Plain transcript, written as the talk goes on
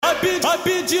A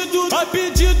pedido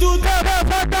da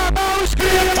levanta mão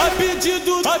escrita. A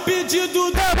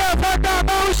pedido da levanta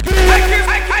mão escrita.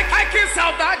 Ai que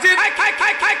saudade, ai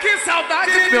que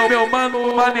saudade. Meu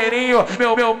mano maneirinho,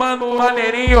 meu mano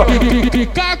maneirinho.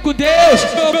 Ficar com Deus,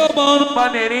 meu mano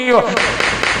Maneirinho. Oi,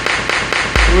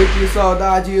 que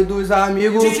saudade dos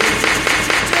amigos que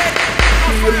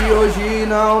hoje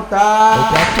não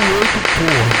tá.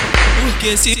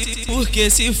 Porque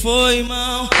se foi,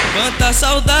 irmão, quanta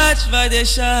saudade vai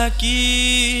deixar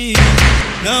aqui.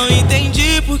 Não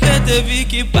entendi porque teve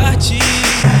que partir.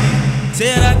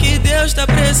 Será que Deus tá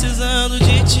precisando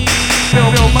de ti?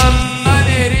 Meu mano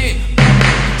maneirinho.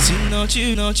 Se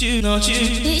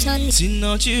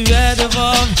não tiver,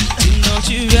 devolve. Se não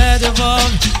tiver,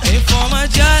 devolve. Em forma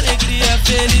de alegria,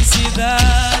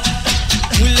 felicidade.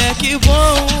 Moleque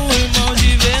bom, irmão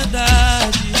de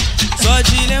verdade. Só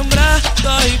de lembrar,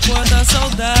 dói quanta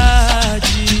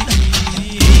saudade.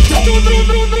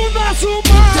 No nosso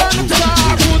mano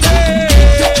trago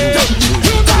Deus.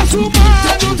 No nosso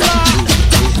mano trago.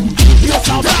 E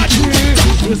saudade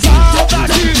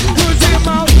dos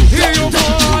irmãos e o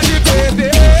pode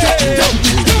perder.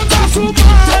 No nosso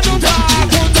mano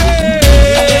trago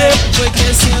Deus. Foi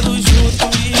crescendo junto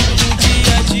comigo no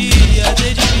dia a dia,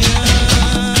 desde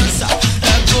criança.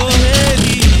 Da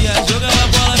correria, jogava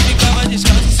bola, ficava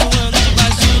descalço, suando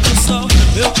debaixo do sol.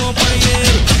 Meu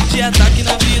companheiro de ataque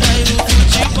na vida e no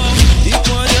futebol. E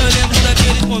quando eu lembro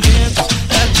daqueles momentos,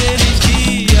 daqueles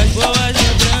dias, boas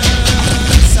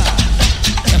lembranças,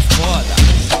 é foda.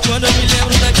 Quando eu me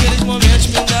lembro daqueles momentos,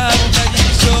 me dá vontade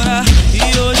de chorar.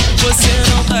 E hoje você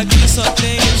não tá aqui, só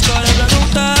tem história pra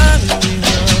contar, meu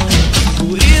irmão.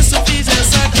 Por isso fiz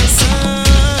essa canção,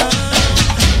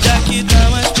 já que tá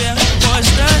mais perto,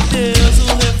 mostra a Deus o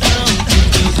refrão. Que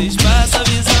Deus espaça a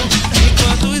visão,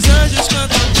 enquanto os anjos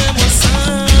cantam com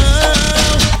emoção.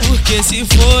 Porque se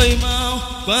foi, irmão,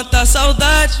 quanta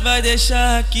saudade vai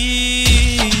deixar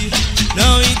aqui.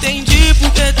 Não entendi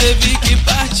porque teve que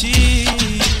partir.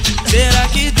 Será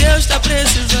que Deus tá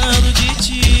precisando de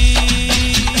ti?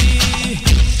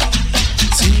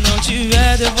 Se não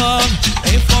tiver, devolve.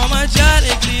 Em forma de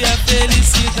alegria,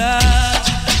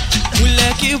 felicidade.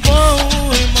 Moleque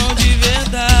bom, irmão de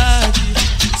verdade.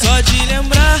 Só de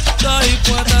lembrar, dói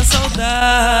quanta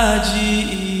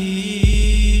saudade.